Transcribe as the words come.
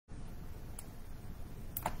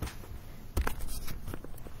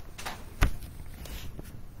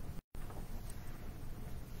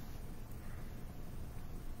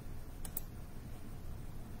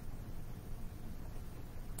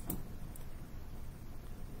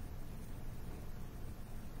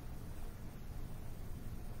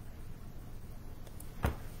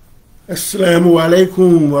Assalamu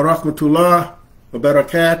alaikum wa rahmatullah wa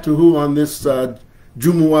barakatuhu on this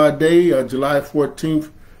Jumu'ah day, July 14th,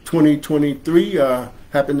 2023.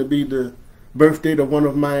 Happened to be the birthday of one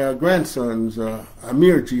of my grandsons,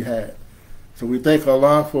 Siddeeq Jihad. So we thank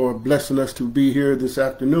Allah for blessing us to be here this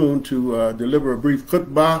afternoon to deliver a brief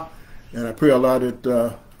khutbah. And I pray Allah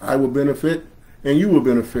that I will benefit and you will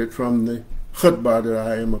benefit from the khutbah that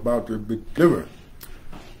I am about to deliver.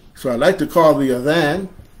 So I'd like to call the adhan,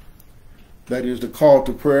 that is the call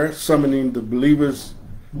to prayer, summoning the believers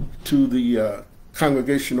to the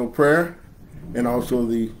congregational prayer, and also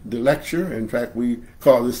the lecture. In fact, we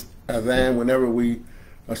call this adhan whenever we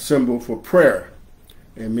assemble for prayer.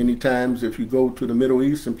 And many times if you go to the Middle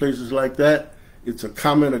East and places like that, it's a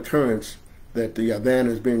common occurrence that the adhan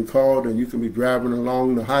is being called, and you can be driving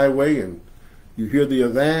along the highway and you hear the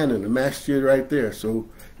adhan and the masjid right there. So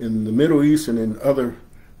in the Middle East and in other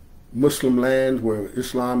Muslim lands where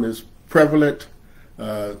Islam is prevalent,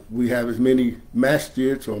 we have as many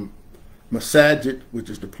masjids or masajid, which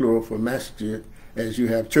is the plural for masjid, as you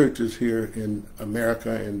have churches here in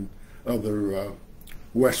America and other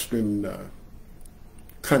Western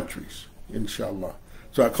countries, inshallah.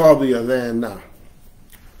 So I call the adhan now.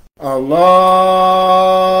 Allahu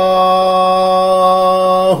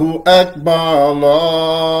Akbar, Allahu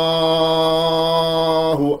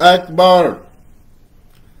Akbar,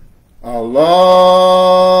 Allahu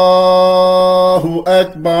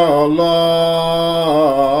Akbar, Allahu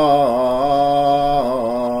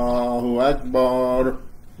Akbar.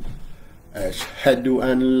 Ashhadu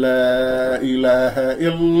an la ilaha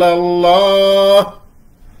illallah.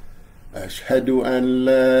 Ashhadu an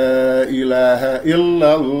la ilaha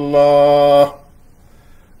illallah.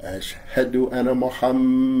 Ashhadu anna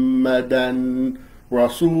Muhammadan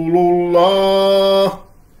Rasulullah.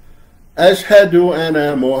 Ashhadu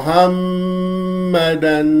anna Muhammadan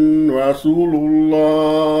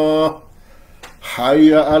Rasulullah.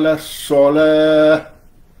 Hayya ala salah.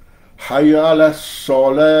 Hayya ala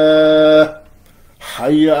salah.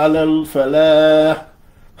 Hayya ala falah.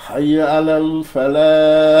 Hayya ala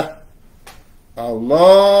falah. Allahu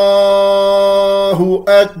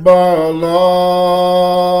Akbar,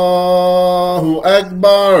 Allahu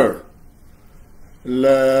Akbar.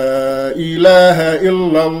 La ilaha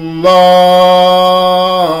illallah.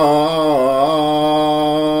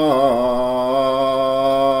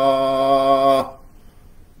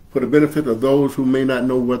 For the benefit of those who may not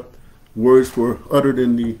know what words were uttered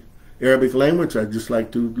in the Arabic language, I'd just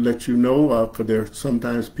like to let you know, because there are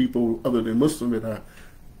sometimes people other than Muslim that are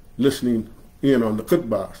listening in on the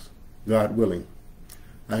khutbahs, God willing.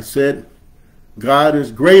 I said, God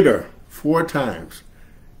is greater 4 times.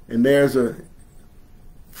 And there's a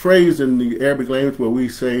phrase in the Arabic language where we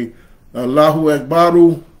say, Allahu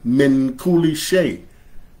Akbaru min kulli shay.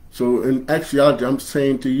 So in actuality, I'm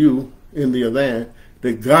saying to you in the adhan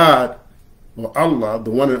that God, or Allah,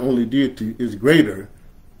 the one and only deity, is greater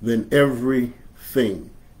than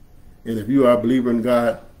everything. And if you are a believer in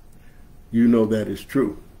God, you know that is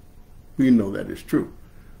true. We know that is true.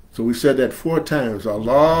 So we said that 4 times.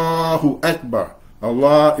 Allahu Akbar.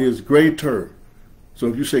 Allah is greater. So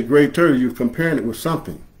if you say greater, you're comparing it with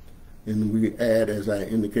something. And we add, as I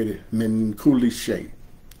indicated, min kulli shay.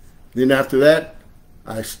 Then after that,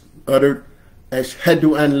 I uttered,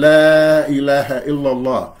 Ashhadu an la ilaha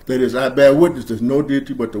illallah. That is, I bear witness, there's no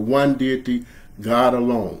deity but the one deity, God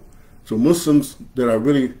alone. So Muslims that are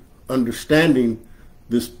really understanding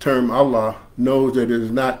this term Allah knows that it is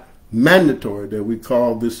not mandatory that we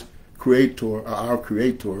call this creator, or our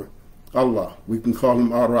creator, Allah. We can call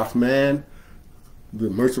him Ar-Rahman, the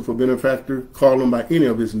merciful benefactor, call him by any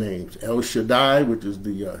of his names. El Shaddai, which is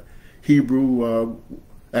the Hebrew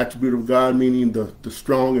attribute of God, meaning the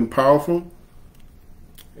strong and powerful.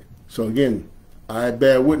 So again, I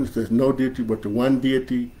bear witness there's no deity but the one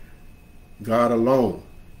deity, God alone.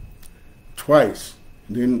 Twice.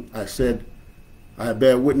 Then I said, I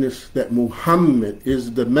bear witness that Muhammad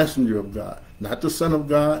is the messenger of God, not the Son of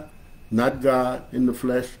God, not God in the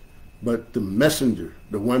flesh, but the messenger,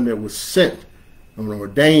 the one that was sent and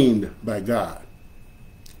ordained by God.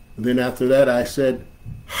 And then after that I said,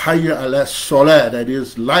 Hayya ala salah, that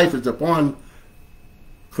is, life is upon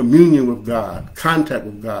communion with God, contact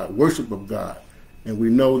with God, worship of God. And we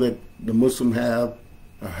know that the Muslims have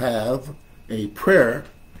a prayer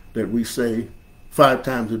that we say 5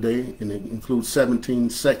 times a day, and it includes 17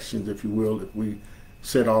 sections, if you will, if we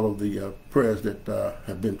said all of the prayers that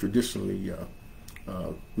have been traditionally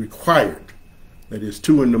required. That is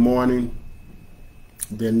 2 in the morning,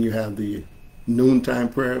 then you have the noontime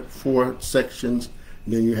prayer, 4 sections,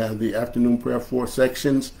 then you have the afternoon prayer, 4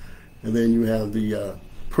 sections, and then you have the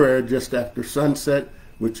prayer just after sunset,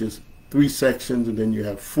 which is 3 sections, and then you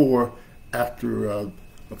have 4 after a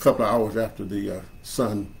couple of hours after the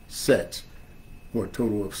sun sets, for a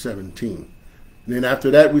total of 17. And then after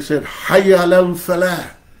that, we said Hayya alal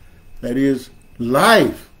falah, that is,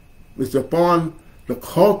 life is upon the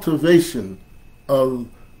cultivation of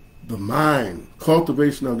the mind,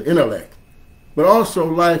 cultivation of the intellect, but also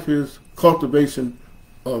life is cultivation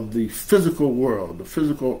of the physical world, the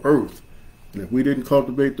physical earth. And if we didn't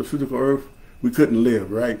cultivate the physical earth, we couldn't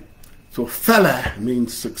live, right? So falah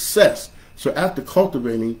means success. So after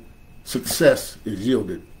cultivating, success is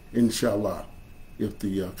yielded, inshallah, if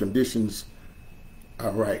the conditions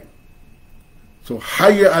are right. So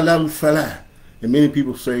hayya alal falah. And many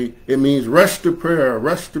people say it means rush to prayer,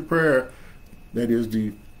 rush to prayer. That is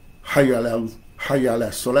the hayya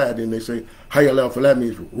ala salat. And they say hayya ala falah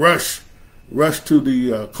means rush to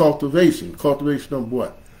the cultivation. Cultivation of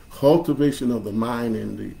what? Cultivation of the mind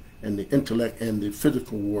and the intellect and the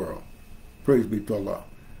physical world. Praise be to Allah.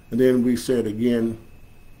 And then we said again,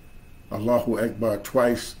 Allahu Akbar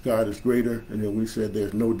twice, God is greater. And then we said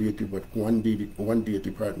there's no deity but one deity,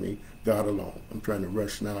 God alone. I'm trying to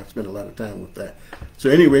rush now. I spent a lot of time with that. So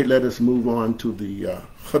at any rate, let us move on to the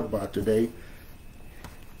khutbah today.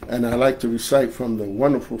 And I like to recite from the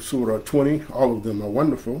wonderful Surah 20. All of them are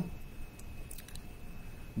wonderful.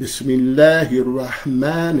 Bismillahir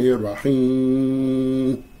Rahmanir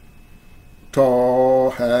Rahim.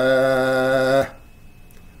 Taha.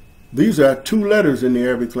 These are 2 letters in the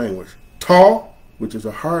Arabic language. Ta, which is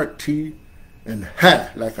a hard T, and ha,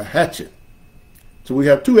 like a hatchet. So we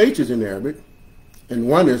have 2 H's in Arabic, and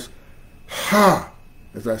one is ha.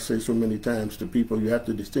 As I say so many times to people, you have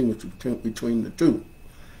to distinguish between the 2.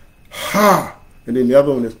 Ha. And then the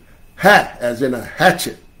other one is ha, as in a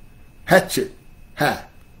hatchet. Hatchet, ha.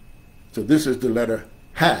 So this is the letter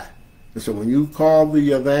ha. And so when you call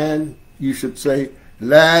the adhan, you should say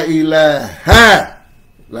La ilaha,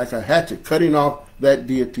 like a hatchet, cutting off that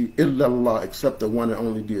deity, illallah, except the one and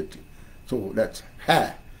only deity. So that's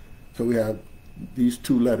ha. So we have these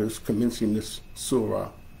 2 letters commencing this Surah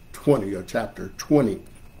 20, or chapter 20.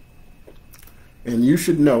 And you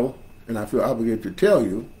should know, and I feel obligated to tell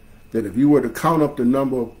you, that if you were to count up the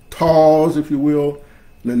number of taws, if you will,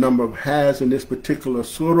 and the number of has in this particular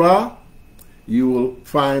surah, you will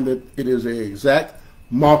find that it is an exact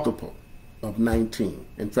multiple of 19.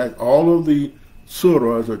 In fact, all of the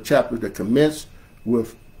surahs or chapters that commence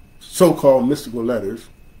with so-called mystical letters,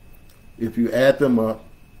 if you add them up,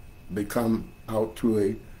 they come out to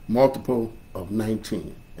a multiple of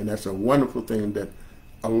 19. And that's a wonderful thing that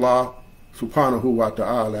Allah subhanahu wa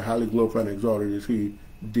ta'ala, highly glorified and exalted as He,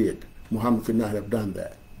 did. Muhammad could not have done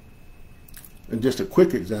that. And just a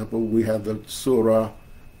quick example, we have the surah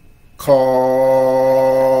Qaf,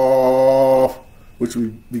 which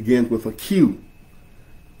begins with a Q.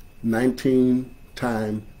 19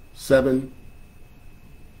 times 7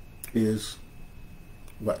 is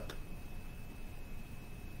what?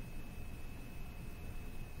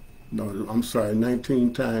 No, I'm sorry,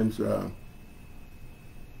 19 times,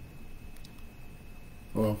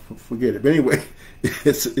 well, forget it. But anyway,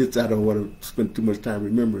 it's I don't want to spend too much time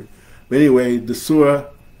remembering. But anyway, the Surah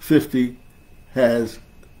 50 has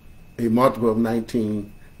a multiple of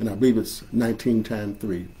 19, and I believe it's 19 times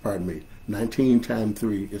 3, pardon me. 19 times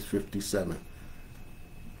 3 is 57.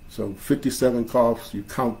 So 57 coughs, you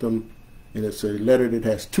count them, and it's a letter that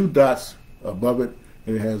has 2 dots above it,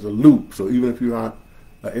 and it has a loop. So even if you're not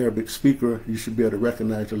an Arabic speaker, you should be able to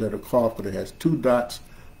recognize the letter Qaf, but it has 2 dots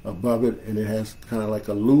above it, and it has kind of like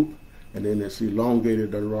a loop, and then it's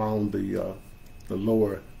elongated around the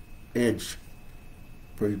lower edge.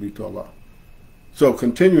 Praise be to Allah. So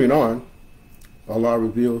continuing on, Allah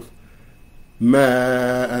reveals,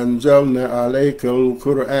 مَا أَنزَلْنَا عَلَيْكَ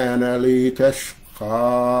الْقُرْآنَ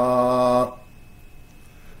لِتَشْقَى.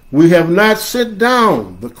 We have not set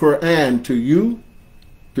down the Quran to you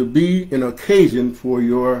to be an occasion for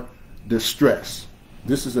your distress.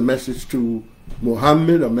 This is a message to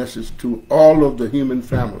Muhammad, a message to all of the human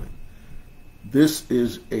family. This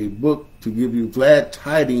is a book to give you glad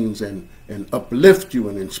tidings and uplift you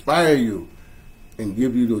and inspire you and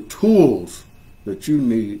give you the tools that you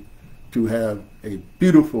need to have a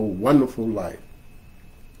beautiful, wonderful life.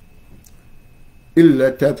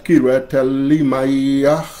 إِلَّا تَذْكِرَةً لِمَن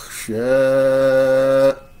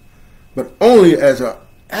يَخْشَىٰ. But only as an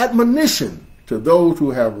admonition to those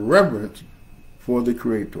who have reverence for the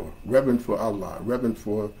Creator, reverence for Allah, reverence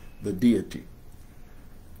for the deity.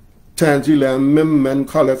 تَنزِيلًا مِمَّنْ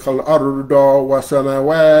خَلَقَ الْأَرْضَ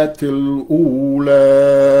وَالسَّمَاوَاتِ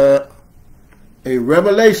الْأُولَى. A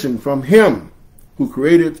revelation from Him who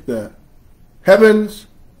created the heavens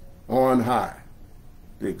on high,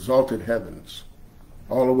 the exalted heavens,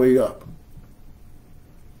 all the way up.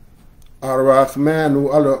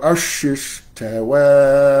 Ar-Rahmanu al-Arsh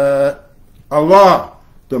istawa. Allah,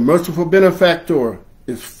 the merciful benefactor,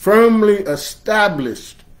 is firmly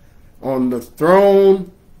established on the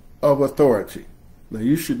throne of authority. Now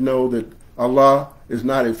you should know that Allah is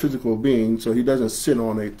not a physical being, so he doesn't sit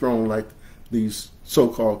on a throne like these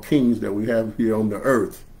so-called kings that we have here on the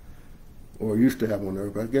earth, or used to have on the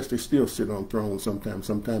earth. I guess they still sit on thrones sometimes.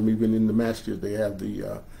 Sometimes even in the masjids they have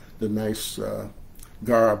the nice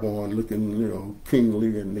garb on, looking, you know,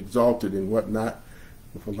 kingly and exalted and whatnot,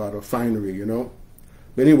 with a lot of finery, you know.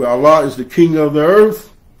 But anyway, Allah is the king of the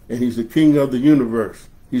earth, and he's the king of the universe.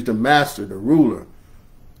 He's the master, the ruler,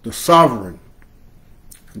 the sovereign.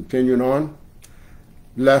 Continuing on.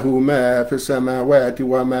 لَهُ مَا فِي السَّمَاوَاتِ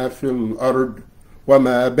وَمَا فِي الْأَرْضِ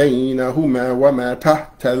وَمَا بَيْنَهُمَا وَمَا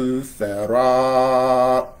تَحْتَ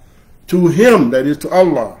الثَّرَى. To him, that is to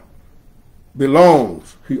Allah,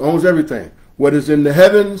 belongs, he owns everything, what is in the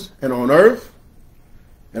heavens and on earth,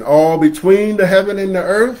 and all between the heaven and the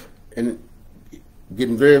earth, and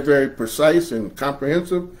getting very, very precise and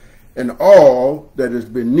comprehensive, and all that is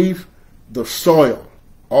beneath the soil,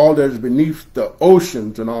 all that is beneath the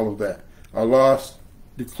oceans and all of that. Allah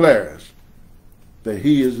declares that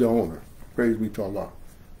he is the owner. Praise be to Allah.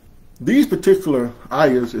 These particular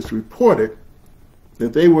ayahs, it's reported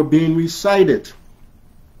that they were being recited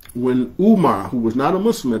when Umar, who was not a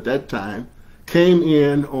Muslim at that time, came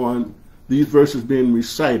in on these verses being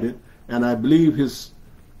recited, and I believe his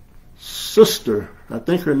sister, I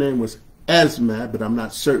think her name was Asma, but I'm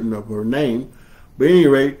not certain of her name, but at any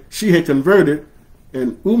rate, she had converted,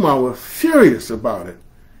 and Umar was furious about it.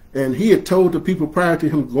 And he had told the people prior to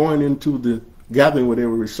him going into the gathering where they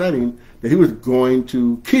were reciting that he was going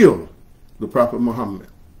to kill the Prophet Muhammad,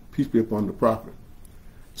 peace be upon the Prophet.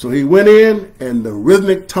 So he went in, and the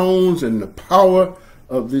rhythmic tones and the power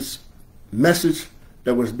of this message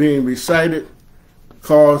that was being recited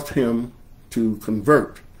caused him to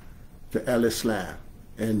convert to al-Islam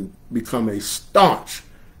and become a staunch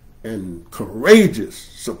and courageous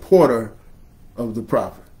supporter of the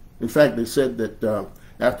Prophet. In fact, they said that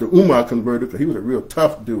after Umar converted, because he was a real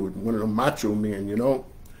tough dude, one of the macho men, you know,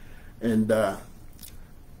 and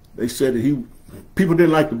they said that people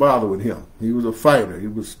didn't like to bother with him. He was a fighter. He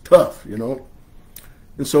was tough, you know.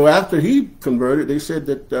 And so after he converted, they said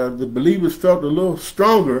that the believers felt a little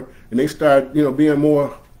stronger, and they started, you know, being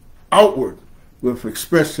more outward with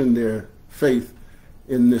expressing their faith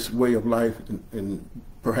in this way of life, and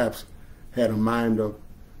perhaps had a mind of,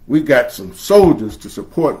 we got some soldiers to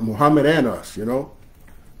support Muhammad and us, you know.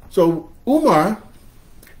 So Umar,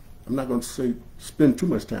 I'm not going to spend too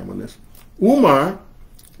much time on this. Umar,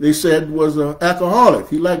 they said, was an alcoholic.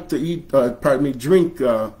 He liked to drink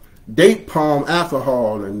date palm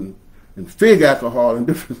alcohol and fig alcohol and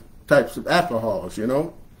different types of alcohols, you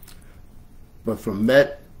know. But from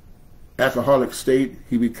that alcoholic state,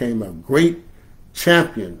 he became a great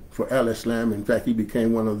champion for al-Islam. In fact, he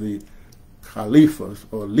became one of the caliphs,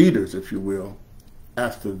 or leaders, if you will,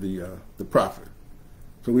 after the Prophet.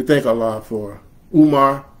 So we thank Allah for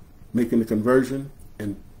Umar making the conversion,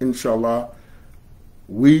 and inshallah,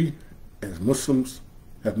 we as Muslims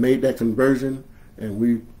have made that conversion, and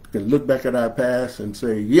we can look back at our past and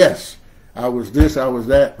say, yes, I was this, I was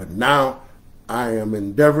that, but now I am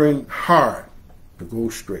endeavoring hard to go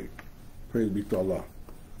straight. Praise be to Allah.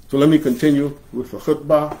 So let me continue with the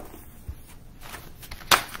khutbah.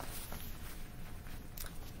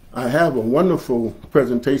 I have a wonderful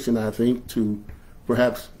presentation, I think, to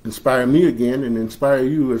perhaps inspire me again and inspire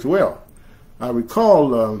you as well. I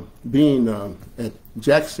recall being at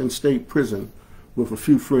Jackson State Prison with a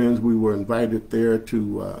few friends. We were invited there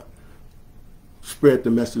to spread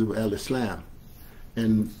the message of al-Islam.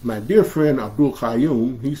 And my dear friend Abdul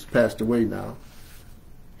Qayyum, he's passed away now,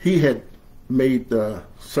 he had made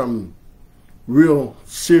some real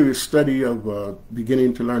serious study of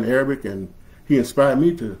beginning to learn Arabic, and he inspired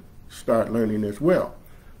me to start learning as well.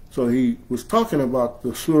 So he was talking about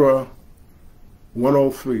the Surah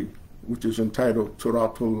 103, which is entitled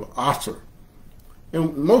WAL-ASRE.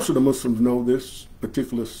 And most of the Muslims know this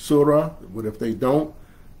particular surah, but if they don't,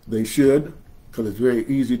 they should, because it's very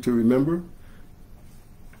easy to remember.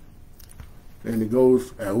 And it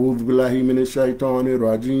goes, A'udhu billahi minash shaitani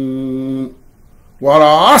rajim,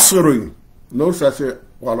 WAL-ASRE. Notice I said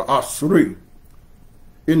WAL-ASRE.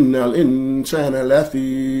 Innal insana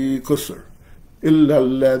lafi khusr. إلا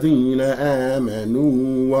الذين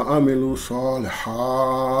آمنوا وعملوا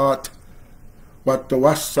الصالحات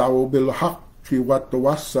وتواصوا بالحق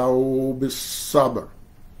وتواصوا بالصبر.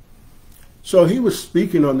 So he was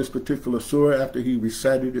speaking on this particular surah after he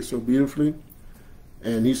recited it so beautifully.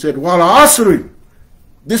 And he said, WAL-ASRE.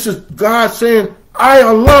 This is God saying, I,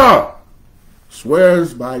 Allah,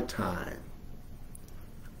 swears by time.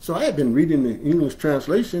 So I had been reading the English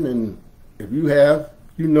translation, and if you have,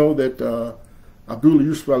 you know that Abdullah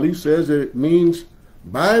Yusuf Ali says that it means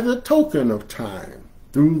by the token of time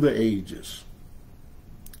through the ages.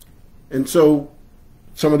 And so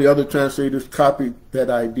some of the other translators copied that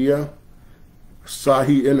idea.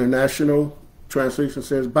 Sahih International translation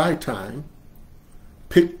says by time.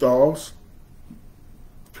 Pickthall's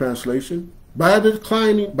translation, by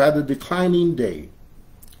the declining day.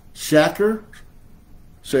 Shaker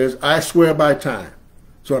says, I swear by time.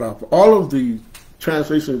 So out of all of the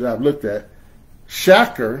translations that I've looked at,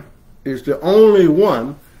 Shaker is the only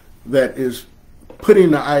one that is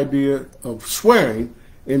putting the idea of swearing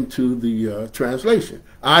into the translation.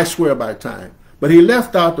 I swear by time. But he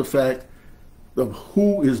left out the fact of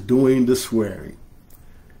who is doing the swearing.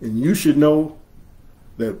 And you should know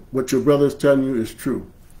that what your brother is telling you is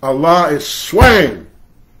true. Allah is swearing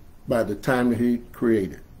by the time that he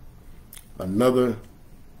created. Another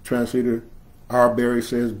translator, Arbery,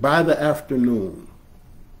 says, by the afternoon.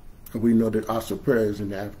 We know that Asr prayer is in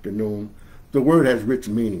the afternoon. The word has rich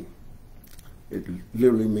meaning. It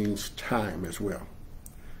literally means time as well.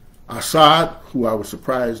 Assad, who I was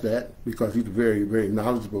surprised at because he's very, very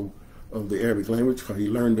knowledgeable of the Arabic language, because he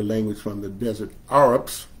learned the language from the desert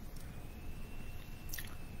Arabs,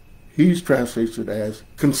 he's translated as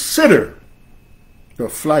consider the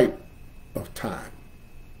flight of time.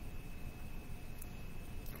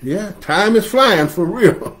 Yeah, time is flying for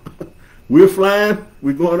real. We're flying.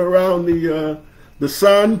 We're going around the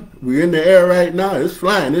sun. We're in the air right now. It's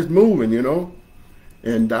flying. It's moving, you know.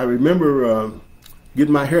 And I remember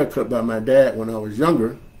getting my hair cut by my dad when I was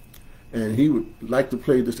younger, and he would like to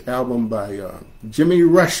play this album by Jimmy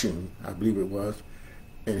Rushing, I believe it was.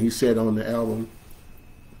 And he said on the album,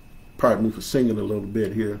 pardon me for singing a little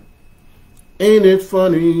bit here, ain't it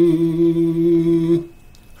funny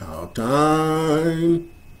how time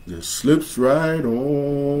just slips right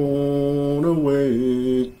on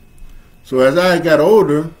away. So as I got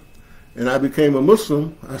older and I became a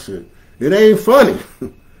Muslim, I said, it ain't funny.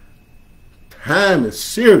 Time is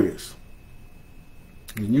serious.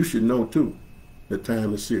 And you should know too that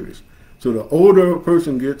time is serious. So the older a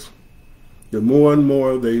person gets, the more and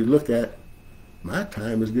more they look at, my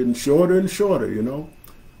time is getting shorter and shorter, you know.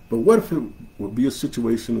 But what if it would be a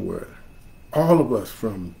situation where all of us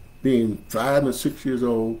from being 5 and 6 years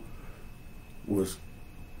old was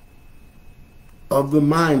of the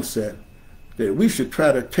mindset that we should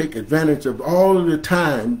try to take advantage of all of the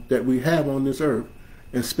time that we have on this earth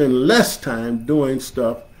and spend less time doing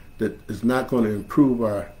stuff that is not going to improve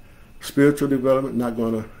our spiritual development, not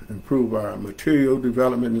going to improve our material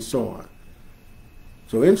development, and so on.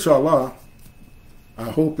 So inshallah,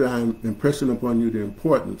 I hope that I'm impressing upon you the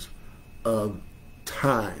importance of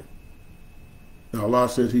time. Now Allah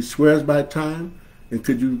says he swears by time, and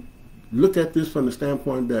could you look at this from the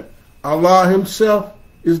standpoint that Allah himself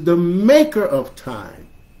is the maker of time.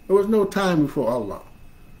 There was no time before Allah.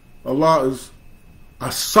 Allah is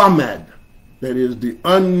as-Samad, that is the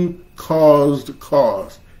uncaused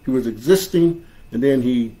cause. He was existing, and then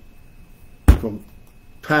he, from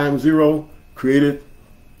time zero, created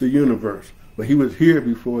the universe. But he was here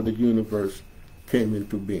before the universe came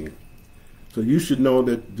into being. So you should know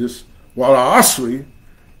that this WAL-ASRE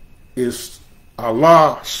is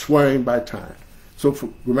Allah swearing by time. So for,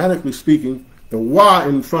 grammatically speaking, the wa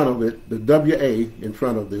in front of it, the W-A in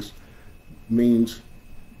front of this, means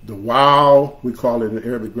the wow, we call it in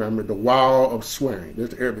Arabic grammar, the wow of swearing. There's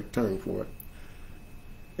the Arabic term for it.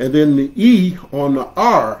 And then the E on the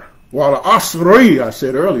R, WAL-ASRE, I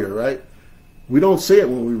said earlier, right? We don't say it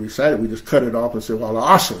when we recite it, we just cut it off and say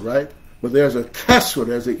WAL-ASRE, right? But there's a kasra,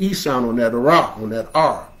 there's an E sound on that ra, on that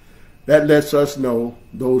R. That lets us know,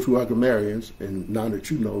 those who are grammarians, and now that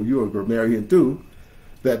you know you're a grammarian too,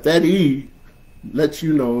 that that E lets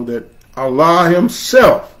you know that Allah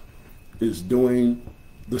himself is doing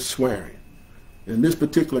the swearing. And this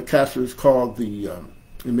particular kasra is called the,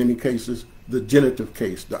 in many cases, the genitive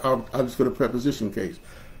case, I'll just go to preposition case.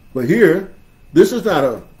 But here, this is not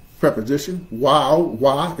a preposition.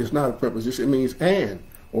 Wa is not a preposition. It means and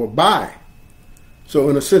or by. So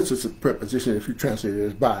in a sense, it's a preposition if you translate it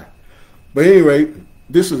as by. But at any rate,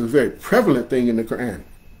 this is a very prevalent thing in the Quran.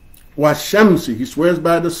 Wa-shamsi, he swears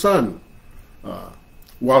by the sun.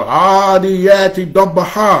 Wal-adiyati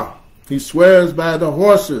dabbaha, he swears by the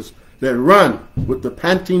horses that run with the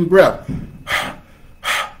panting breath.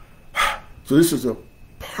 So this is a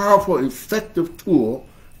powerful, effective tool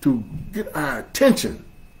to get our attention.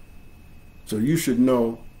 So you should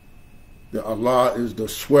know that Allah is the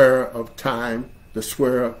swearer of time, the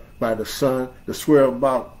swearer by the sun, the swearer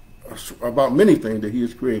about many things that He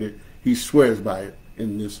has created. He swears by it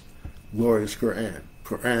in this glorious Quran.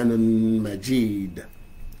 Quran Majid.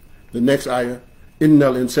 The next ayah,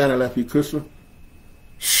 Innal insana lafi khusr.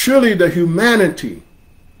 Surely the humanity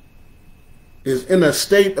is in a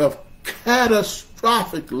state of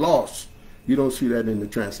catastrophic loss. You don't see that in the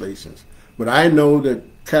translations. But I know that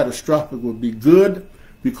catastrophic would be good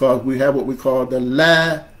because we have what we call the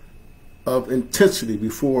la of intensity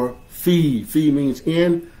before fi. Fi means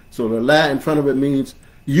in, so the la in front of it means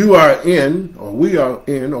you are in, or we are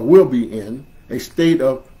in, or will be in a state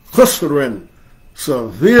of khusran,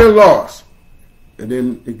 severe loss. And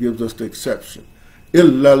then it gives us the exception.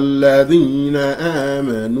 إِلَّا الَّذِينَ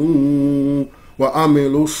آمَنُوا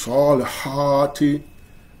وَعَمِلُوا الصَّالِحَاتِ.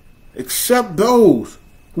 Except those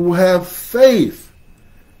who have faith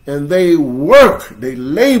and they work, they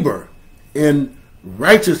labor in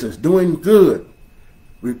righteousness, doing good,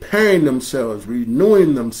 repairing themselves,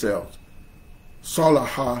 renewing themselves.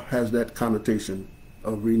 Salahah has that connotation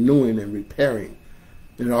of renewing and repairing.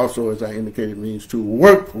 It also, as I indicated, means to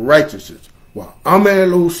work righteousness.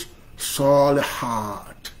 وَعَمِلُوا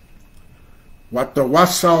الصَّالِحَاتِ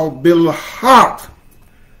وَتَوَصَّوْا بِالْحَقِّ.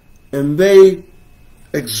 And they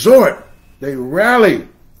exhort, they rally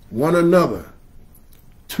one another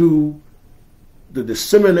to the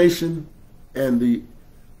dissemination and the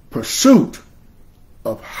pursuit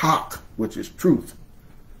of haqq, which is truth.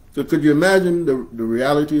 So could you imagine the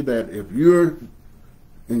reality that if you're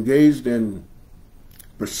engaged in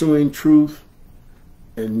pursuing truth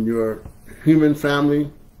and your human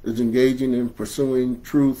family is engaging in pursuing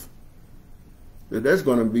truth, that there's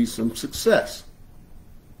going to be some success.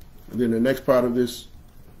 And then the next part of this,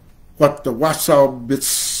 وَتَوَصَّوْا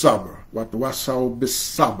بِالصَّبْرِ. وَتَوَصَّوْا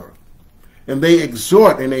بِالصَّبْرِ. And they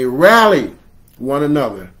exhort and they rally one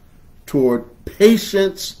another toward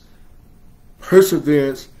patience,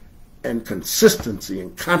 perseverance, and consistency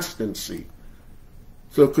and constancy.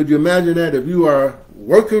 So could you imagine that if you are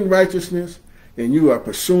working righteousness and you are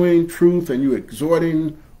pursuing truth and you are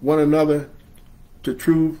exhorting one another to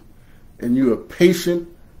truth and you are patient,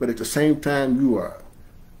 but at the same time you are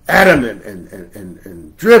adamant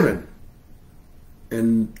and driven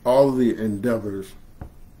in all the endeavors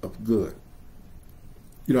of good.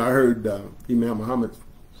 You know, I heard Imam Muhammad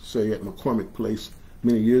say at McCormick Place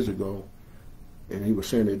many years ago, and he was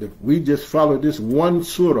saying that if we just followed this one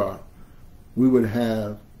surah, we would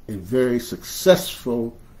have a very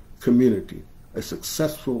successful community, a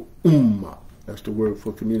successful ummah. That's the word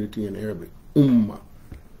for community in Arabic, ummah.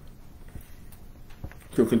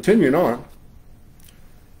 So continuing on,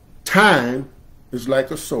 time is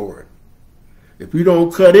like a sword. If you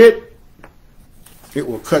don't cut it, it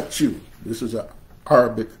will cut you. This is an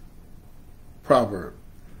Arabic proverb.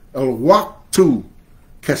 Al-waqtu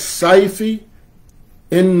kasayfi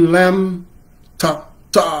in lam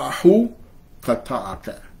taqtahu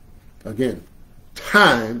qata'aka. Again,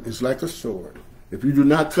 time is like a sword. If you do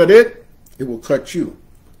not cut it, it will cut you.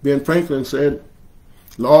 Ben Franklin said,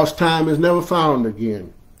 lost time is never found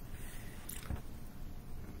again.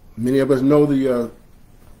 Many of us know the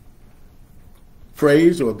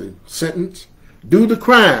phrase or the sentence, do the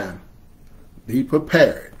crime, be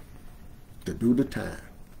prepared to do the time.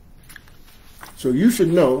 So you should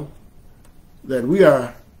know that we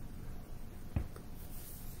are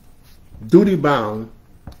duty bound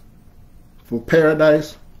for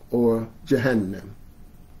paradise or Jahannam,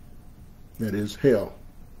 that is hell.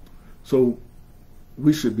 So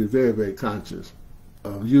we should be very, very conscious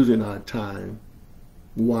of using our time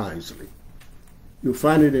wisely. You'll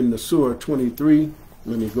find it in the Surah 23.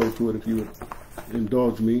 Let me go to it if you would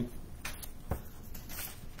indulge me.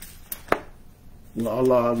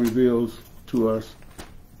 Allah reveals to us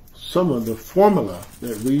some of the formula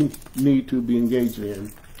that we need to be engaged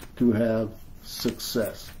in to have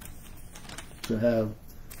success, to have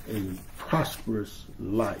a prosperous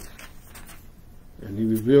life. And he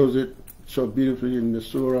reveals it so beautifully in the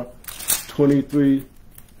Surah 23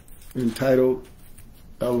 entitled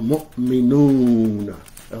Al-Mu'minun.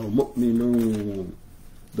 Al-Mu'minun.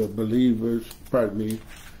 The believers, pardon me,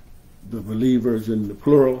 the believers in the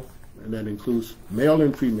plural, and that includes male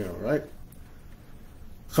and female, right?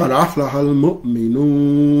 قَدْ أَفْلَحَ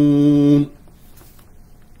الْمُؤْمِنُونَ.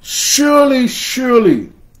 Surely,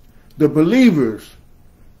 surely, the believers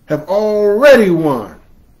have already won.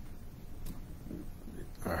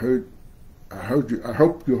 I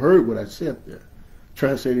hope you heard what I said there.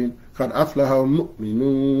 Translating, قَدْ أَفْلَحَ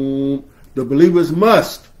الْمُؤْمِنُونَ. The believers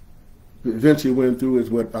must eventually went through is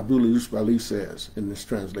what Abdullah Yusuf Ali says in this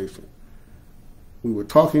translation. We were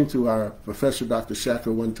talking to our professor, Dr.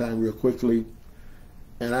 Shaker, one time real quickly,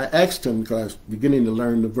 and I asked him, because I was beginning to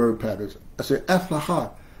learn the verb patterns, I said,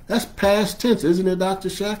 aflaha, that's past tense, isn't it, Dr.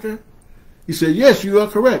 Shaker? He said, yes, you are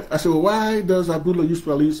correct. I said, well, why does Abdullah Yusuf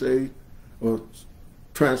Ali say, or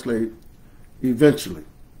translate, eventually?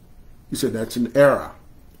 He said, that's an error.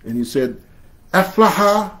 And he said,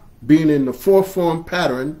 aflaha, being in the fourth form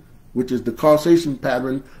pattern, which is the causation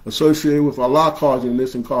pattern associated with Allah causing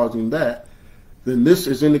this and causing that, then this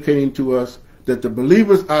is indicating to us that the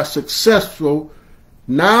believers are successful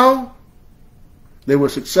now, they were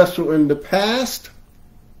successful in the past,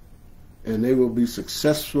 and they will be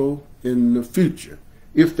successful in the future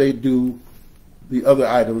if they do the other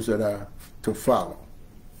items that are to follow.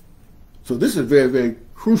 So this is very, very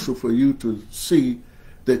crucial for you to see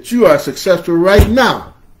that you are successful right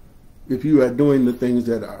now if you are doing the things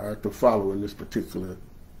that are to follow in this particular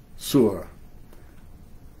surah.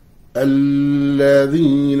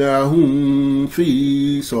 الذين هم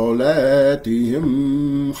في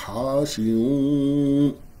صلاتهم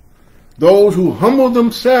خاشعون. Those who humble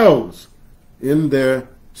themselves in their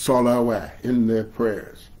salawat, in their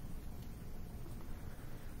prayers.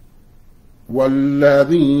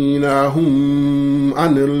 وَالَّذِينَ هُمْ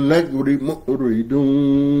عَنِ اللَّغْوِ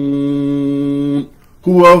مُعْرِضُونَ.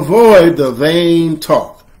 Who avoid the vain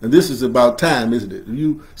talk. And this is about time, isn't it?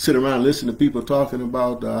 You sit around and listen to people talking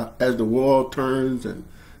about as the world turns and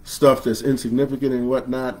stuff that's insignificant and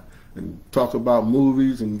whatnot, and talk about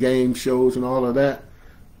movies and game shows and all of that.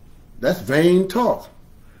 That's vain talk.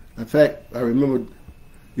 In fact, I remember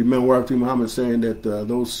Imam Muhammad saying that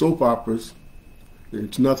those soap operas,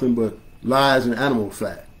 it's nothing but lies and animal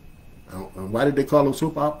fat. And why did they call them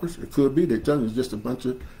soap operas? It could be they tell you it's just a bunch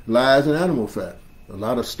of lies and animal fat. A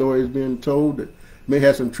lot of stories being told that may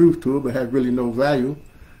have some truth to it, but have really no value.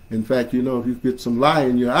 In fact, you know, if you get some lie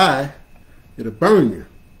in your eye, it'll burn you.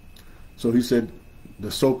 So he said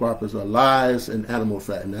the soap operas are lies and animal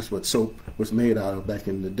fat, and that's what soap was made out of back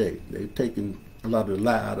in the day. They've taken a lot of the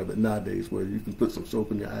lie out of it nowadays, where you can put some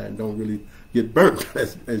soap in your eye and don't really get burnt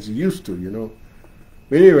as you used to, you know.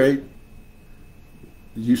 At any rate,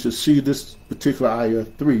 you should see this particular ayah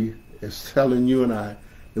 3 as telling you and I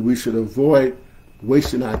that we should avoid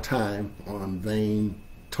wasting our time on vain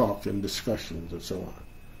talk and discussions and so on.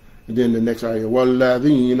 And then the next ayah,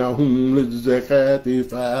 وَالَّذِينَ هُمْ لِلزَّكَاةِ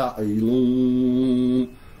فَاعِلُونَ.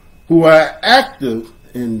 Who are active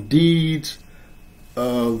in deeds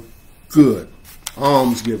of good,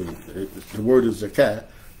 almsgiving. The word is zakat,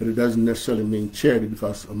 but it doesn't necessarily mean charity,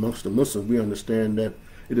 because amongst the Muslims we understand that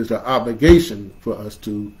it is an obligation for us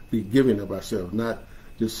to be giving of ourselves, not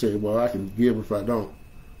just say, well, I can give if I don't.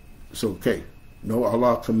 It's okay. No,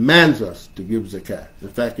 Allah commands us to give zakat. In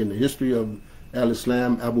fact, in the history of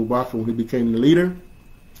al-Islam, Abu Bakr, when he became the leader,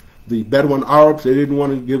 the Bedouin Arabs, they didn't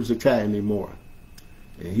want to give zakat anymore.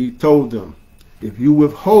 And he told them, if you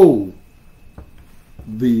withhold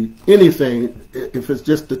anything, if it's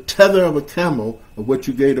just the tether of a camel of what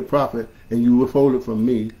you gave the Prophet, and you withhold it from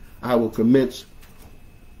me, I will commence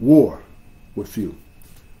war with you.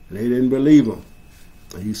 And they didn't believe him.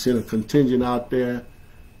 And he sent a contingent out there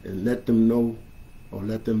and let them know, or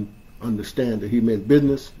let them understand that he meant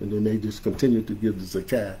business, and then they just continued to give the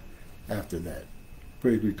zakat after that.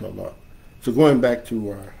 Praise be to Allah. So going back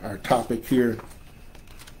to our topic here,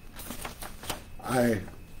 I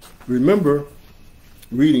remember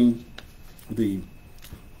reading the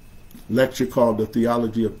lecture called The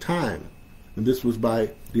Theology of Time, and this was by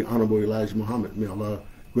the Honorable Elijah Muhammad. May Allah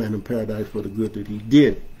grant him paradise for the good that he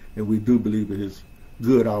did, and we do believe that his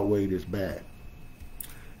good outweighed his bad.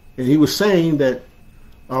 And he was saying that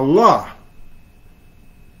Allah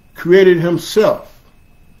created himself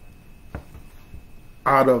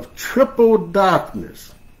out of triple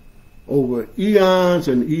darkness over eons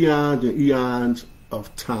and eons and eons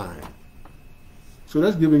of time. So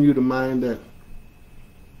that's giving you the mind that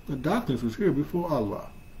the darkness was here before Allah.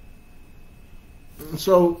 And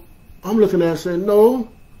so I'm looking at it and saying, no,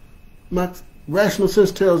 my rational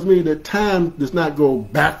sense tells me that time does not go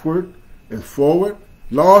backward and forward.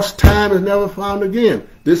 Lost time is never found again.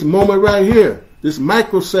 This moment right here, this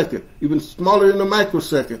microsecond, even smaller than a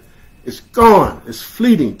microsecond, it's gone. It's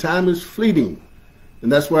fleeting. Time is fleeting.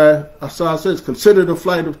 And that's why Asad says, consider the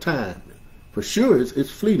flight of time. For sure,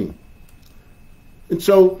 it's fleeting. And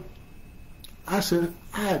so I said,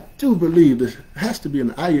 I do believe there has to be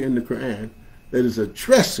an ayah in the Quran that is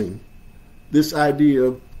addressing this idea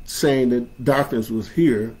of saying that darkness was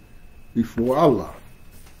here before Allah.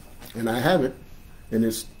 And I have it. And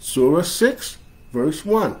it's Surah 6, verse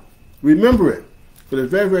 1. Remember it. But it's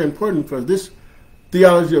very, very important because this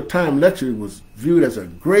Theology of Time lecture was viewed as a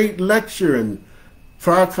great lecture, and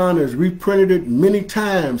Farrakhan has reprinted it many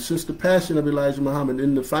times since the passing of Elijah Muhammad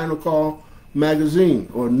in the Final Call magazine,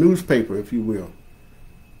 or newspaper, if you will.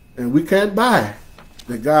 And we can't buy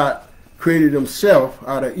that God created himself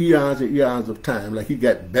out of eons and eons of time. Like he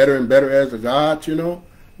got better and better as a God, you know.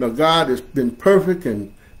 Now God has been perfect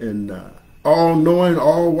and all-knowing,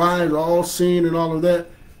 all-wise, all-seeing, and all of that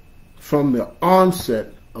from the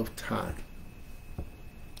onset of time.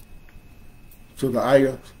 So the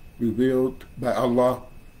ayah revealed by Allah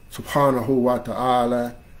subhanahu wa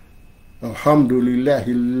ta'ala, Alhamdulillahi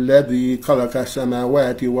alladhi khalaqa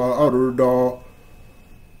samawati wal arda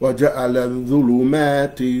wa ja'ala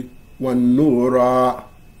dhulumati wan nura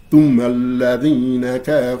thumma alladhina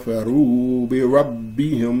kafaru bi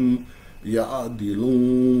rabbihim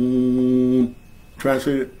ya'dilun.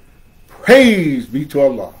 Translated, praise be to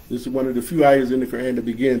Allah. This is one of the few ayahs in the Quran that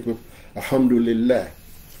begins with Alhamdulillah.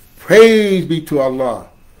 Praise be to Allah,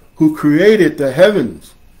 who created the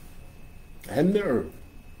heavens and the earth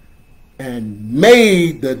and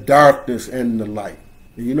made the darkness and the light.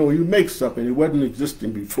 And you know, you make something, it wasn't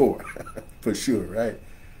existing before, for sure, right?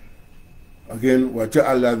 Again,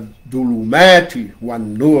 وَجَعَلَ الظُّلُمَاتِ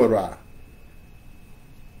وَالنُّورَ.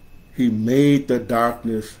 He made the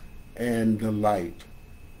darkness and the light.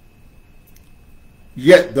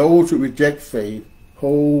 Yet those who reject faith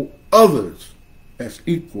hold others as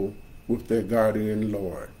equal with their guardian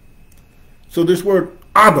Lord. So this word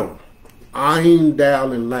Adl, Ain,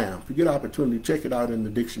 Dal, and Lam, if you get an opportunity, check it out in the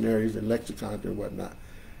dictionaries and lexicons and whatnot.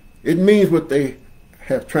 It means what they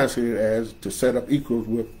have translated as to set up equals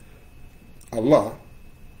with Allah,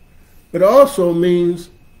 but it also means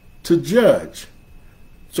to judge.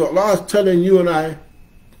 So Allah is telling you and I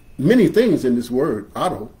many things in this word,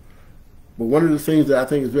 Adl, but one of the things that I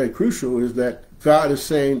think is very crucial is that God is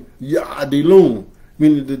saying, Ya'dilun,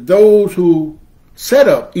 meaning that those who set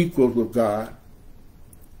up equals with God,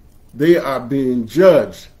 they are being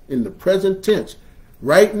judged in the present tense.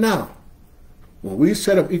 Right now, when we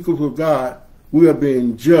set up equals with God, we are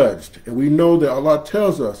being judged. And we know that Allah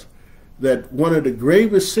tells us that one of the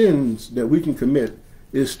gravest sins that we can commit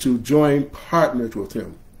is to join partners with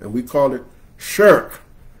him. And we call it shirk.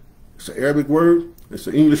 It's an Arabic word. It's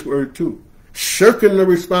an English word too. Shirking the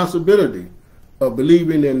responsibility of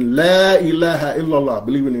believing in La ilaha illallah,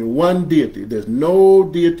 believing in one deity. There's no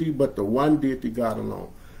deity but the one deity, God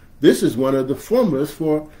alone. This is one of the formulas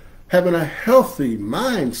for having a healthy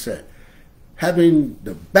mindset, having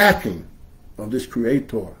the backing of this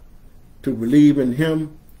Creator, to believe in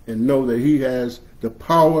him and know that he has the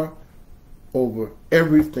power over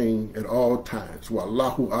everything at all times.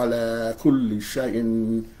 Wallahu ala kulli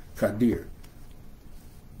shay'in qadir.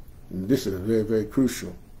 And this is very, very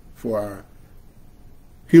crucial for our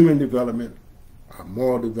human development, our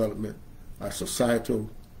moral development, our societal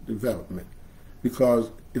development. Because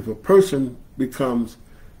if a person becomes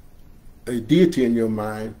a deity in your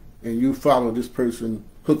mind and you follow this person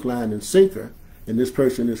hook, line, and sinker, and this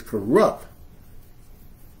person is corrupt,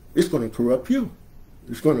 it's going to corrupt you.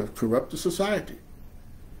 It's going to corrupt the society.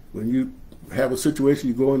 When you have a situation,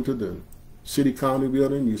 you go into the city county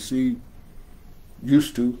building, you see,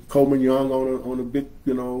 used to, Coleman Young on a big,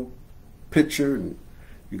 picture, and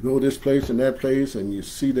you go this place and that place, and you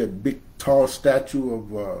see that big, tall statue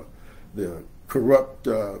of the corrupt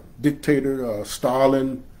dictator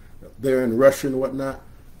Stalin there in Russia and whatnot.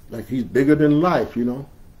 Like he's bigger than life, But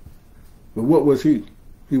what was he?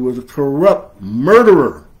 He was a corrupt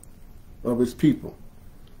murderer of his people.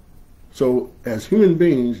 So as human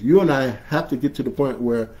beings, you and I have to get to the point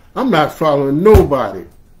where I'm not following nobody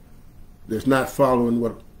that's not following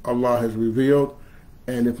what Allah has revealed.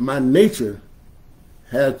 And if my nature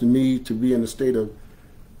has me to be in a state of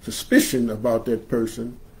suspicion about that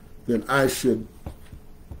person, then I should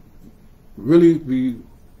really be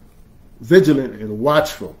vigilant and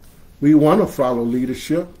watchful. We want to follow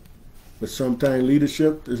leadership, but sometimes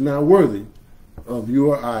leadership is not worthy of you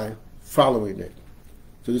or I following it.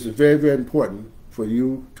 So this is very, very important for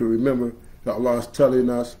you to remember that Allah is telling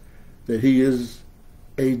us that he is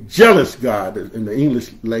a jealous God in the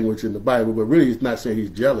English language in the Bible, but really it's not saying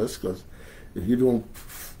he's jealous, because if you don't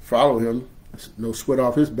follow him, no sweat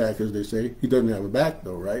off his back, as they say. He doesn't have a back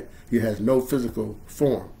though, right? He has no physical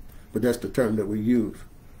form, but that's the term that we use.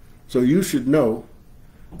 So you should know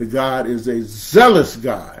that God is a zealous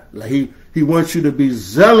God. Like he wants you to be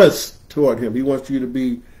zealous toward him. He wants you to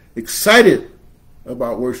be excited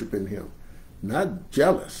about worshiping him, not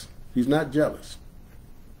jealous. He's not jealous.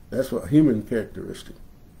 That's a human characteristic.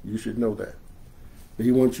 You should know that. But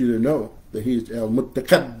he wants you to know that he's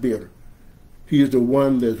al-mutakabbir. He is the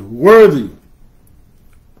one that's worthy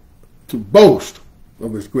to boast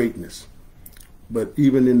of his greatness. But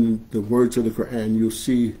even in the words of the Quran, you'll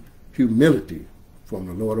see humility from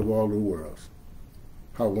the Lord of all the worlds.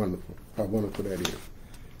 How wonderful that is.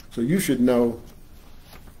 So you should know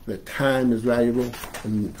that time is valuable,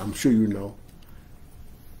 and I'm sure you know.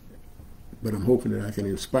 But I'm hoping that I can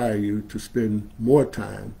inspire you to spend more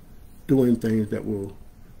time doing things that will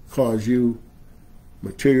cause you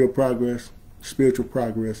material progress, spiritual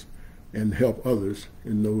progress, and help others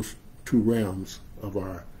in those two realms of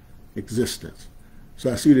our existence.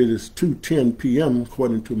 So I see that it's 2:10 p.m.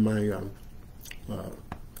 according to my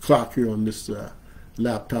clock here on this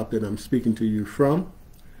laptop that I'm speaking to you from.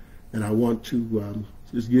 And I want to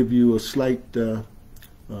just give you a slight, I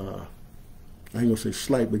ain't gonna say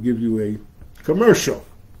slight, but give you a commercial.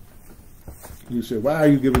 You say, why are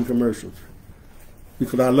you giving commercials?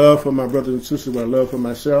 Because I love for my brothers and sisters what I love for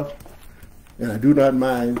myself, and I do not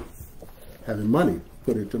mind having money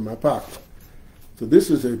put into my pocket. So this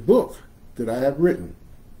is a book that I have written,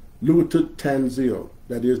 Lugatut Tanzil,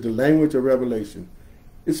 that is the language of revelation.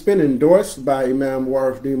 It's been endorsed by Imam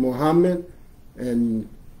Warifdeen Muhammad and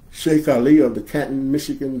Sheikh Ali of the Canton,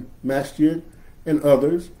 Michigan Masjid and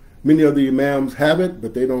others. Many of the Imams have it,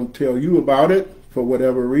 but they don't tell you about it for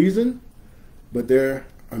whatever reason. But there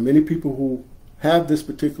are many people who have this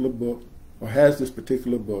particular book or has this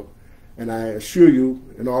particular book, and I assure you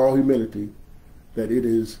in all humility that it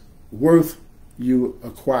is worth you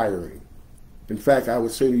acquiring. In fact, I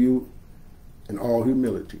would say to you in all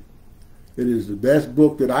humility, it is the best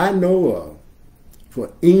book that I know of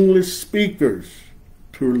for English speakers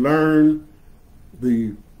to learn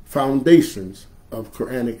the foundations of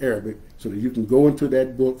Quranic Arabic, so that you can go into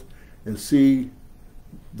that book and see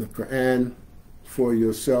the Quran for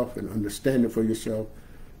yourself and understand it for yourself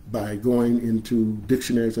by going into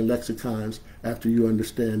dictionaries and lexicons after you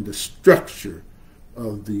understand the structure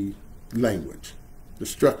of the language. The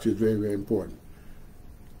structure is very, very important.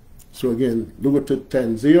 So again, Lugatut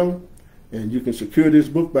Tanzil, and you can secure this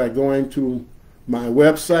book by going to my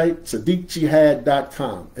website,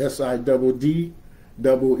 SiddeeqJihad.com, SIDDEEQ,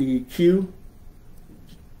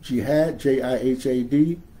 Jihad,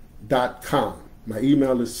 JIHAD.com. My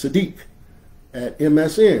email is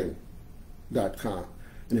Siddeeq@MSN.com.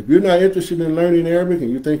 And if you're not interested in learning Arabic and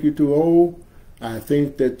you think you're too old, I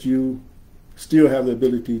think that you still have the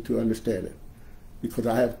ability to understand it. Because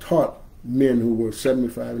I have taught men who were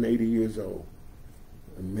 75 and 80 years old.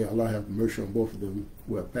 And may Allah have mercy on both of them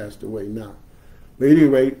who have passed away now. But at any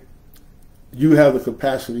rate, you have the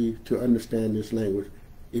capacity to understand this language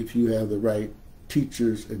if you have the right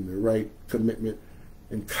teachers and the right commitment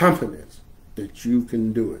and confidence that you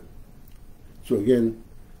can do it. So again,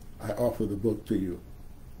 I offer the book to you.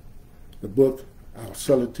 The book, I'll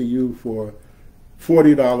sell it to you for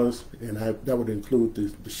 $40, and that would include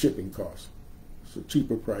the shipping cost. It's a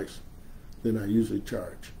cheaper price than I usually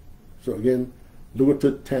charge. So again,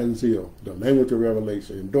 Lugatut Tanzil, the language of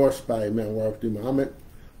revelation, endorsed by Imam Warifdeen Muhammad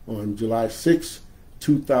on July 6,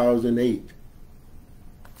 2008.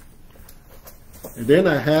 And then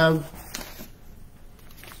I have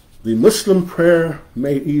the Muslim Prayer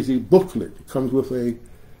Made Easy booklet. It comes with a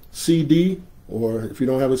CD, or if you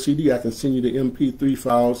don't have a CD, I can send you the MP3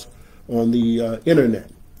 files on the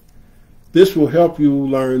internet. This will help you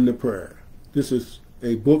learn the prayer. This is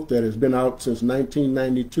a book that has been out since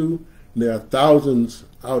 1992. There are thousands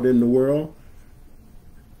out in the world.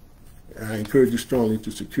 I encourage you strongly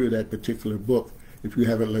to secure that particular book if you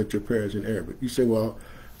haven't learned your prayers in Arabic. You say, well,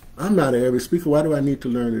 I'm not an Arabic speaker. Why do I need to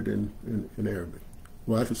learn it in Arabic?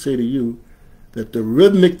 Well, I can say to you that the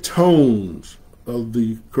rhythmic tones of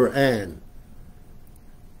the Quran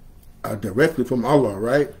are directly from Allah,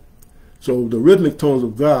 right? So the rhythmic tones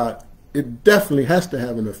of God, it definitely has to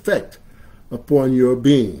have an effect upon your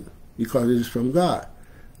being because it is from God.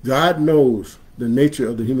 God knows the nature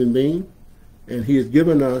of the human being, and he has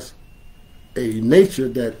given us a nature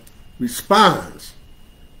that responds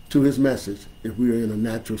to his message if we are in a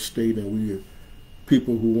natural state and we are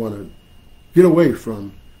people who want to get away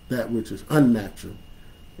from that which is unnatural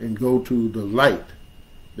and go to the light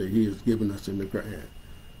that he has given us in the Quran.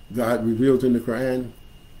 God reveals in the Quran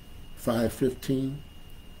 5:15,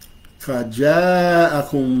 قَدْ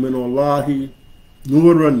جَاءَكُم مِّنَ اللَّهِ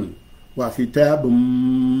نُورٌ وَكِتَابٌ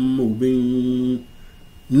مُّبِينٌ.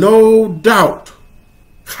 No doubt,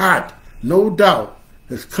 no doubt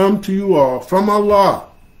has come to you all from Allah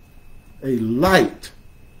a light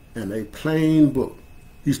and a plain book.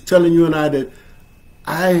 He's telling you and I that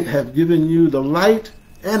I have given you the light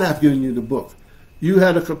and I've given you the book. You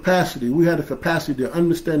had a capacity, we had a capacity to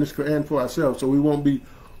understand this Quran for ourselves so we won't be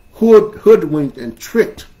hoodwinked and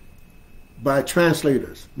tricked by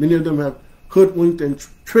translators. Many of them have hoodwinked and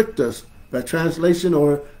tricked us by translation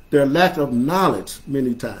or their lack of knowledge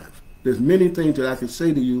many times. There's many things that I could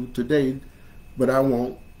say to you today, but I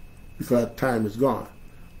won't because time is gone.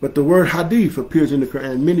 But the word hadith appears in the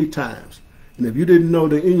Quran many times. And if you didn't know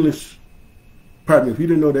the if you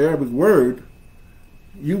didn't know the Arabic word,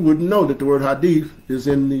 you wouldn't know that the word hadith is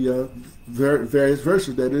in the various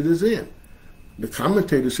verses that it is in. The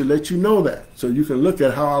commentators should let you know that, so you can look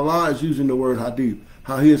at how Allah is using the word hadith,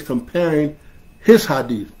 how He is comparing His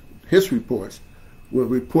hadith, His reports, with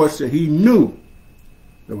reports that He knew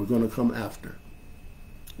that were going to come after.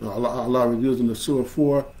 Now, Allah reveals in the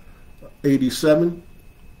Surah 4:87,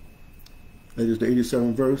 that is the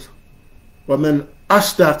 87th verse, وَمَنْ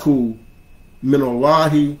أَصْدَقُ مِنَ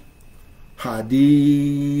اللَّهِ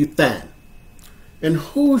حَدِيثًا. And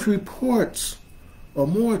whose reports are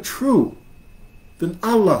more true than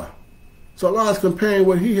Allah? So Allah is comparing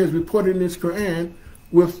what He has reported in His Quran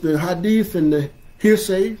with the hadith and the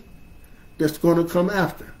hearsay that's going to come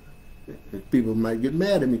after. People might get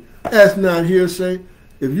mad at me. That's not hearsay.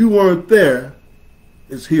 If you weren't there,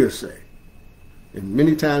 it's hearsay. And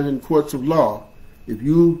many times in courts of law, if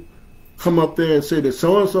you come up there and say that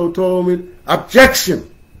so-and-so told me,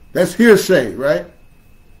 objection, that's hearsay, right?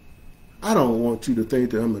 I don't want you to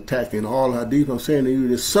think that I'm attacking all hadith. I'm saying to you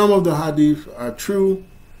that some of the hadith are true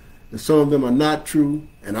and some of them are not true,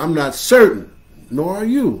 and I'm not certain, nor are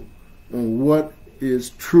you, on what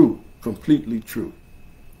is true, completely true.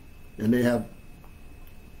 And they have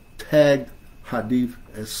tagged hadith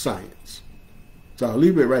as science. So I'll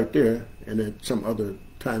leave it right there, and at some other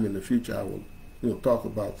time in the future I will talk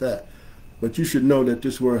about that. But you should know that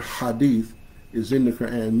this word hadith is in the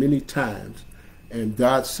Quran many times, and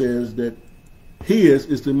God says that His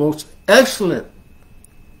is the most excellent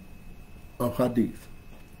of hadith.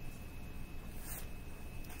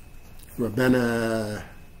 Rabbana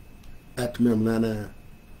atmim lana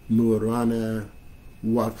nurana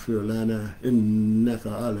waghfir lana innaka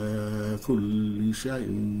ala kulli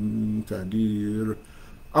shay'in qadir.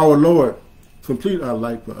 Our Lord, complete our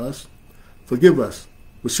life for us. Forgive us,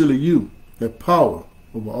 but surely You have power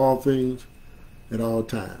over all things at all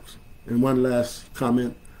times. And one last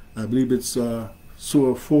comment, I believe it's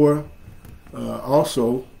Surah 4,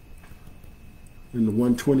 also in the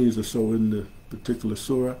 120s or so in the particular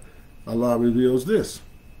surah, Allah reveals this.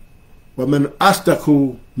 وَمَنْ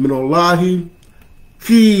أَصْدَقُ مِنَ اللَّهِ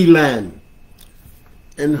قِيلًا.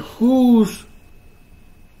 And whose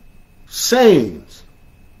sayings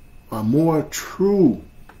are more true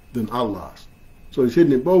than Allah's? So He's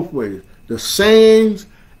hitting it both ways. The sayings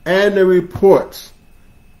and the reports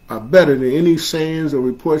are better than any sayings or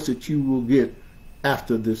reports that you will get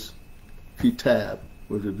after this kitab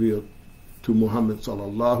was revealed to Muhammad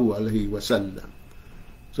sallallahu alaihi wasallam.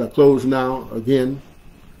 So I close now again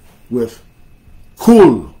with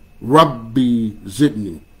Kul Rabbi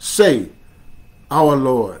Zidni. Say, our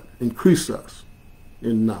Lord, increase us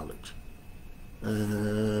in knowledge.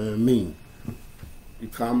 Ameen.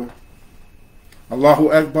 Iqama.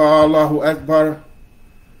 Allahu Akbar, Allahu Akbar.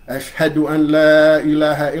 Ashhadu an la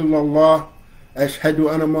ilaha illallah. Ashhadu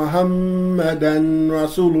anna Muhammadan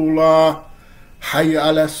Rasulullah. Hayya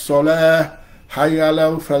ala salah. Hayya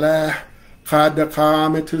ala falah. Qad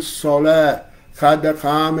qamatis salah. Qad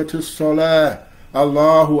qamatis salah.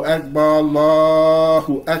 Allahu Akbar,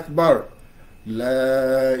 Allahu Akbar.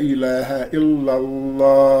 La ilaha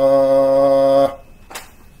illallah.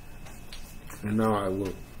 And now I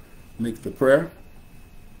will make the prayer.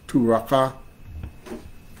 2 rak'ah.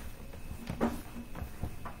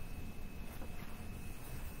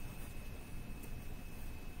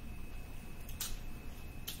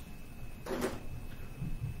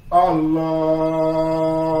 Allahu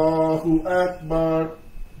Akbar.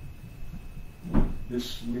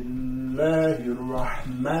 Bismillahir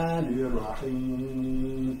Rahmanir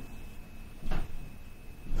Rahim.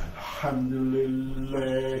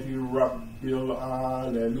 Alhamdulillahi Rabbil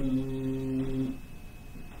Alameen.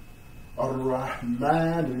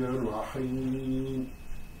 Ar-Rahmanir Rahim.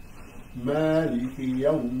 Maliki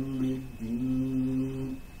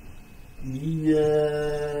Yawmiddin.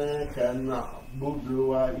 Iyyaka na'budu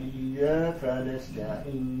wa iyyaka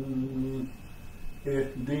nasta'in.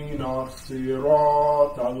 اهدنا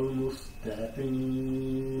الصراط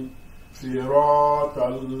المستقيم صراط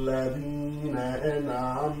الذين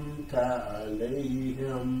أنعمت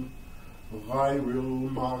عليهم غير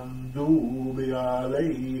المغضوب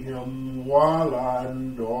عليهم ولا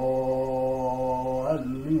الضالين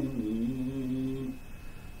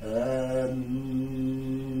آمين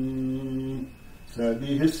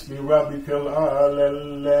سبح اسم ربك الأعلى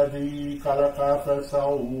الذي خلق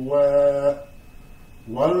فسوى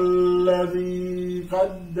والذي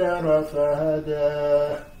قدر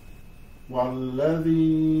فهدى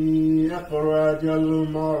والذي أخرج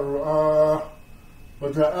المرعى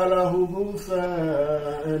وجعله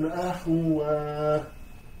غثاء أحوى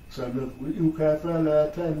سنقرئك فلا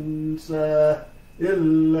تنسى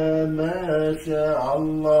إلا ما شاء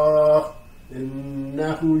الله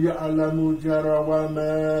إنه يعلم الجهر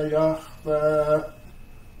وما يخفى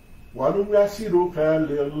ونيسرك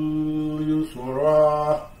لليسرى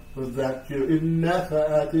فذكر إن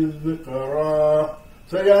نفعت الذكرى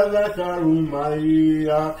سيذكر من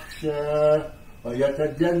يخشى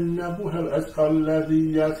ويتجنبها الأشقى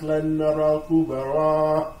الذي يصلى النار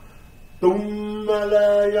الكبرى ثم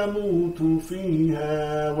لا يموت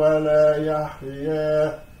فيها ولا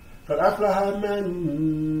يحيا قد أفلح من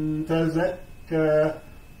تزكى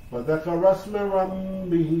وذكر اسم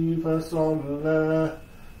ربه فصلى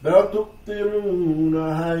بل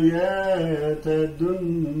تؤثرون حياة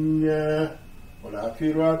الدنيا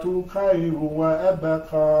والآخرة خير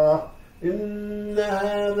وأبقى إن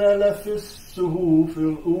هذا لفي الصحف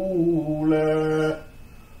الأولى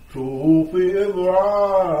صحف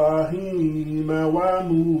إبراهيم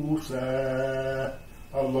وموسى.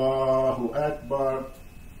 الله أكبر.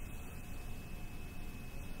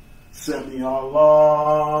 سمع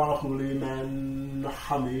الله لمن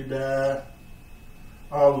حمده.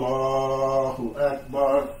 الله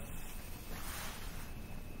أكبر.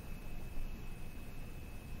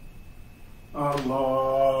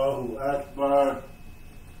 الله أكبر.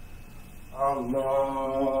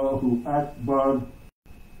 الله أكبر.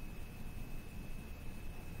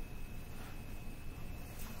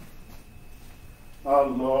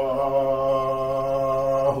 الله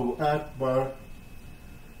أكبر.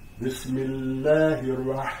 بسم الله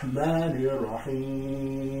الرحمن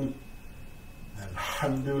الرحيم.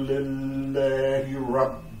 الحمد لله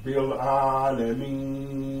رب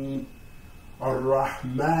العالمين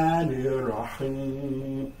الرحمن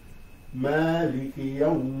الرحيم مالك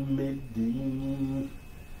يوم الدين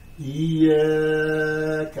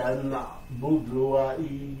إياك نعبد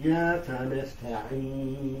وإياك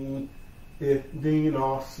نستعين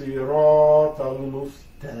اهدنا الصراط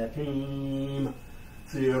المستقيم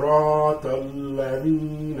صراط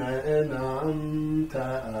الذين أنعمت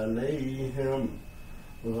عليهم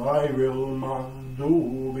غير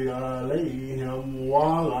المغضوب عليهم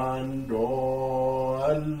ولا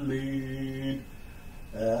الضالين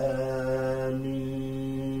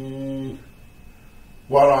آمين.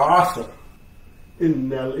 والعصر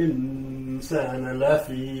إن الإنسان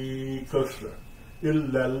لفي خسر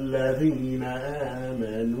إلا الذين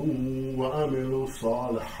آمنوا وعملوا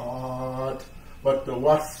الصالحات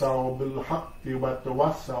وتوسعوا بالحق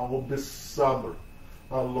وتوسعوا بالصبر.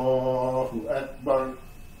 الله أكبر.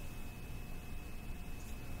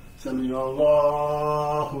 سمع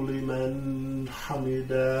الله لمن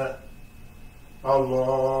حمده.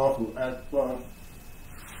 الله أكبر.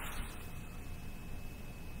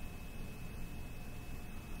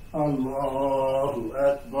 الله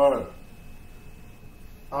أكبر.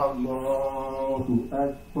 الله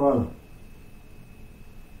أكبر.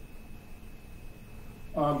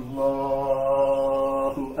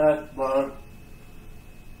 الله أكبر.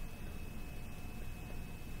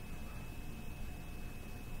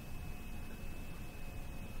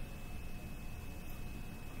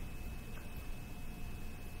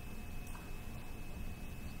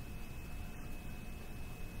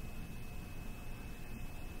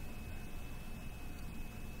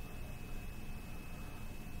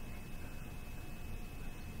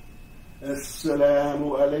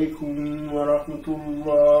 السلام عليكم ورحمة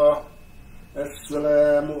الله.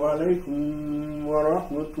 السلام عليكم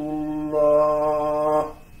ورحمة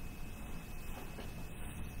الله.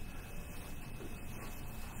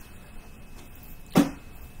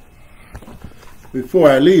 Before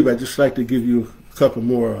I leave, I'd just like to give you a couple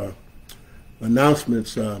more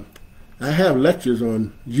announcements. I have lectures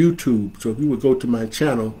on YouTube, so if you would go to my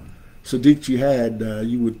channel, Siddeeq Jihad,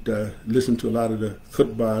 you would listen to a lot of the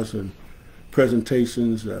khutbahs and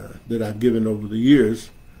presentations that I've given over the years.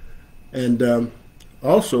 And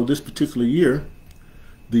also this particular year,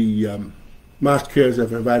 the Mosque Cares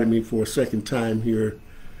have invited me for a second time here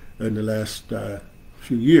in the last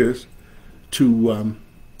few years to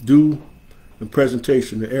do a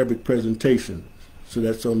presentation, the Arabic presentation. So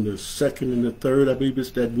that's on the 2nd and the 3rd, I believe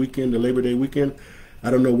it's that weekend, the Labor Day weekend.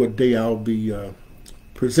 I don't know what day I'll be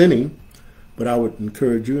presenting, but I would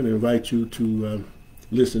encourage you and invite you to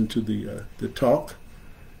listen to the talk.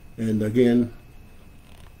 And again,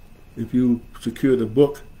 if you secure the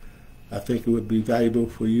book, I think it would be valuable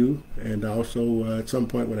for you. And also, at some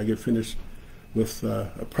point when I get finished with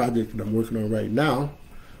a project that I'm working on right now,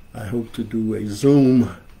 I hope to do a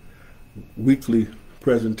Zoom weekly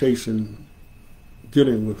presentation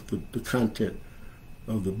dealing with the content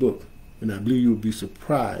of the book. And I believe you would be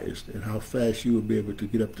surprised at how fast you will be able to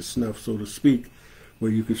get up to snuff, so to speak,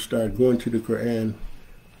 where you could start going to the Quran,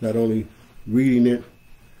 not only reading it,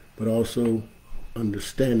 but also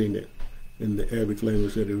understanding it in the Arabic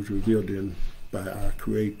language that it was revealed in by our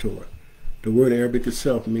Creator. The word Arabic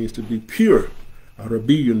itself means to be pure.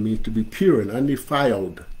 Arabiyyun means to be pure and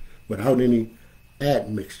undefiled, without any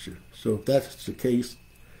admixture. So if that's the case,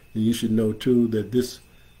 then you should know too that this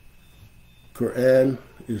Quran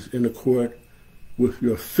is in accord with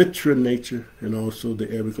your fitra nature, and also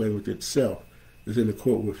the Arabic language itself is in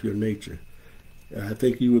accord with your nature. And I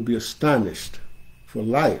think you would be astonished for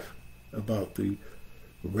life about the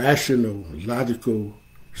rational, logical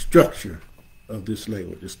structure of this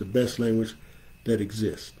language. It's the best language that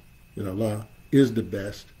exists. And Allah is the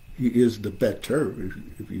best. He is the better,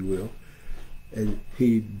 if you will. And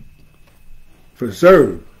He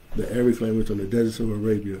preserved the Arabic language on the deserts of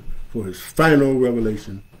Arabia for His final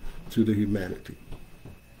revelation to the humanity.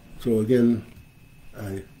 So again,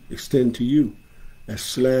 I extend to you,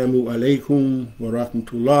 Assalamu alaikum wa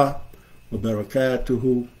rahmatullah wa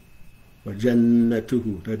barakatuhu wa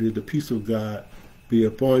jannatuhu. That is, the peace of God be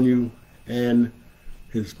upon you, and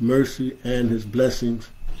His mercy and His blessings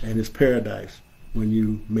and His paradise when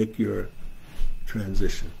you make your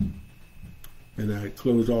transition. And I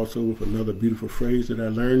close also with another beautiful phrase that I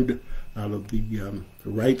learned out of the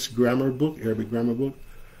Wright's grammar book, Arabic grammar book.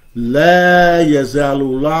 La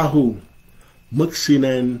yazalullahu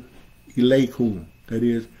muksinan ilaykum. That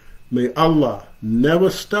is, may Allah never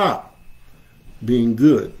stop being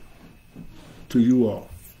good to you all.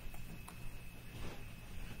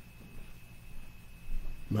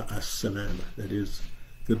 Ma'as salama. That is,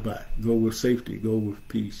 goodbye. Go with safety. Go with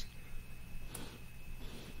peace.